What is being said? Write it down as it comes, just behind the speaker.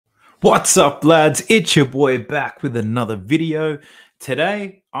What's up, lads? It's your boy back with another video.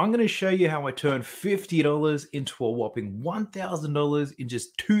 Today, I'm going to show you how I turned $50 into a whopping $1,000 in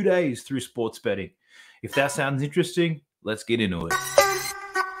just 2 days through sports betting. If that sounds interesting, let's get into it.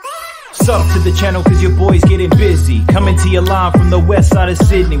 Sub to the channel because your boy's getting busy. Coming to you live from the west side of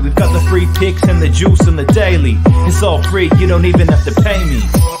Sydney. We've got the free picks and the juice and the daily. It's all free, you don't even have to pay me.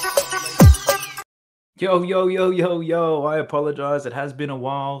 Yo, I apologize. It has been a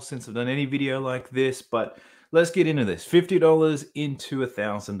while since I've done any video like this, but let's get into this. $50 into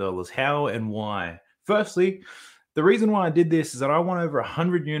 $1,000. How and why? Firstly, the reason why I did this is that I won over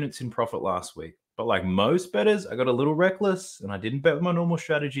 100 units in profit last week. But like most bettors, I got a little reckless and I didn't bet with my normal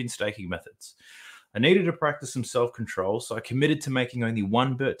strategy and staking methods. I needed to practice some self-control, so I committed to making only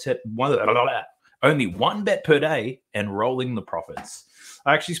one bet per day and rolling the profits.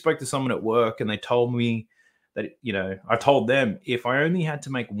 I actually spoke to someone at work and they told me that, I told them if I only had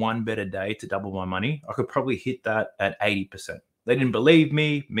to make one bet a day to double my money, I could probably hit that at 80%. They didn't believe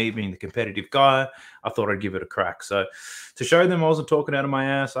me being the competitive guy. I thought I'd give it a crack. So to show them I wasn't talking out of my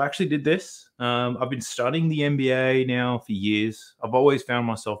ass, I actually did this. I've been studying the NBA now for years. I've always found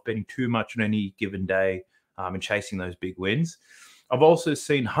myself betting too much on any given day and chasing those big wins. I've also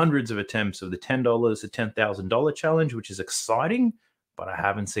seen hundreds of attempts of the $10 to $10,000 challenge, which is exciting, but I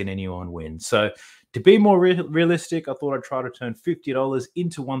haven't seen anyone win. So to be more realistic, I thought I'd try to turn $50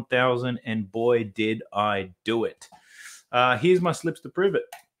 into $1,000, and boy, did I do it. Here's my slips to prove it.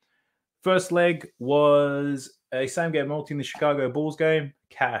 First leg was a same-game multi in the Chicago Bulls game.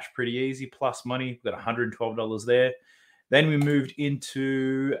 Cash, pretty easy, plus money. Got $112 there. Then we moved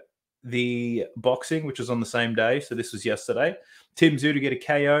into the boxing, which was on the same day. So this was yesterday. Tim Zhu to get a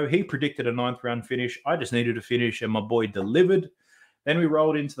KO. He predicted a 9th round finish. I just needed to finish, and my boy delivered. Then we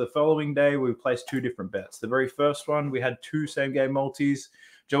rolled into the following day. We placed two different bets. The very first one, we had two same-game multis.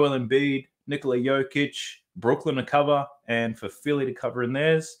 Joel Embiid, Nikola Jokic, Brooklyn to cover, and for Philly to cover in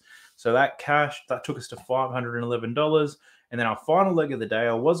theirs. So that cash, that took us to $511. And then our final leg of the day,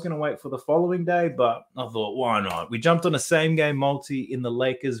 I was going to wait for the following day, but I thought, why not? We jumped on a same-game multi in the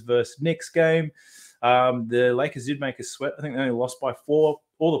Lakers versus Knicks game. The Lakers did make us sweat. I think they only lost by 4.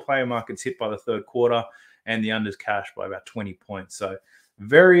 All the player markets hit by the third quarter, and the unders cashed by about 20 points. So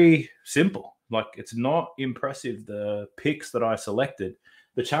very simple. Like, it's not impressive, the picks that I selected.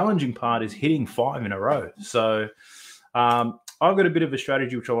 The challenging part is hitting 5 in a row. So I've got a bit of a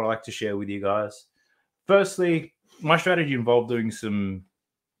strategy which I would like to share with you guys. Firstly, my strategy involved doing some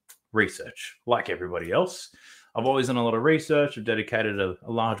research, like everybody else. I've always done a lot of research. I've dedicated a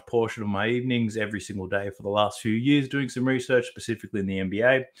large portion of my evenings every single day for the last few years doing some research, specifically in the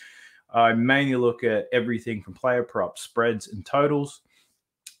NBA. I mainly look at everything from player props, spreads, and totals.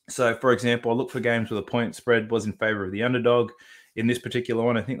 So, for example, I look for games where the point spread was in favor of the underdog. In this particular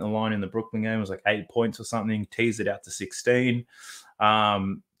one, I think the line in the Brooklyn game was like 8 points or something, teased it out to 16.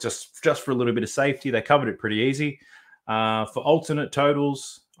 Just for a little bit of safety. They covered it pretty easy. For alternate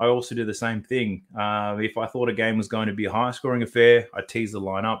totals, I also do the same thing. If I thought a game was going to be a high-scoring affair, I tease the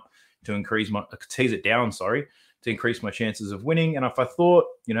line up to tease it down, to increase my chances of winning. And if I thought,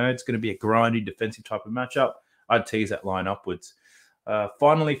 it's going to be a grindy defensive type of matchup, I'd tease that line upwards.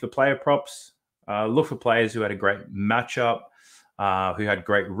 Finally, for player props, look for players who had a great matchup, who had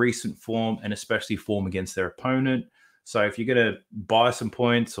great recent form, and especially form against their opponent. So if you're going to buy some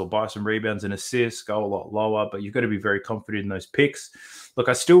points or buy some rebounds and assists, go a lot lower, but you've got to be very confident in those picks. Look,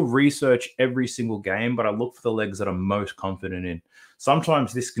 I still research every single game, but I look for the legs that I'm most confident in.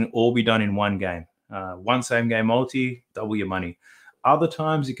 Sometimes this can all be done in one game. One same game multi, double your money. Other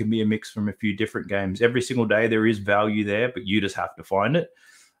times it can be a mix from a few different games. Every single day there is value there, but you just have to find it.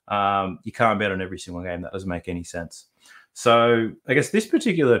 You can't bet on every single game. That doesn't make any sense. So I guess this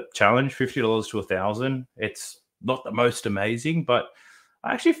particular challenge, $50 to $1,000, it's not the most amazing, but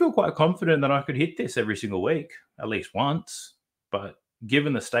I actually feel quite confident that I could hit this every single week, at least once. But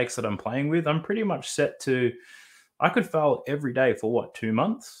given the stakes that I'm playing with, I'm pretty much set to, I could fail every day for what, 2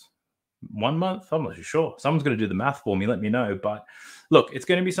 months? 1 month? I'm not sure. Someone's going to do the math for me. Let me know. But look, it's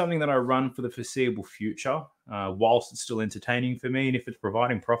going to be something that I run for the foreseeable future, whilst it's still entertaining for me. And if it's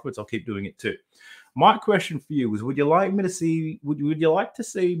providing profits, I'll keep doing it too. My question for you is, would you like to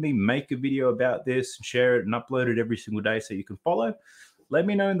see me make a video about this and share it and upload it every single day so you can follow? Let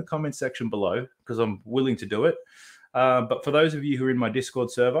me know in the comment section below, because I'm willing to do it. But for those of you who are in my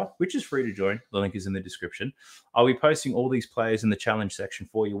Discord server, which is free to join, the link is in the description, I'll be posting all these players in the challenge section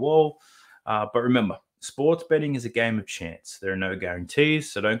for you all. But remember, sports betting is a game of chance. There are no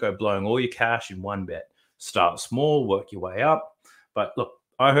guarantees, so don't go blowing all your cash in one bet. Start small, work your way up. But look,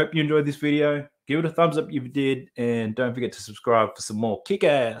 I hope you enjoyed this video. Give it a thumbs up if you did, and don't forget to subscribe for some more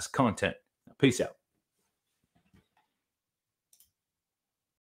kick-ass content. Peace out.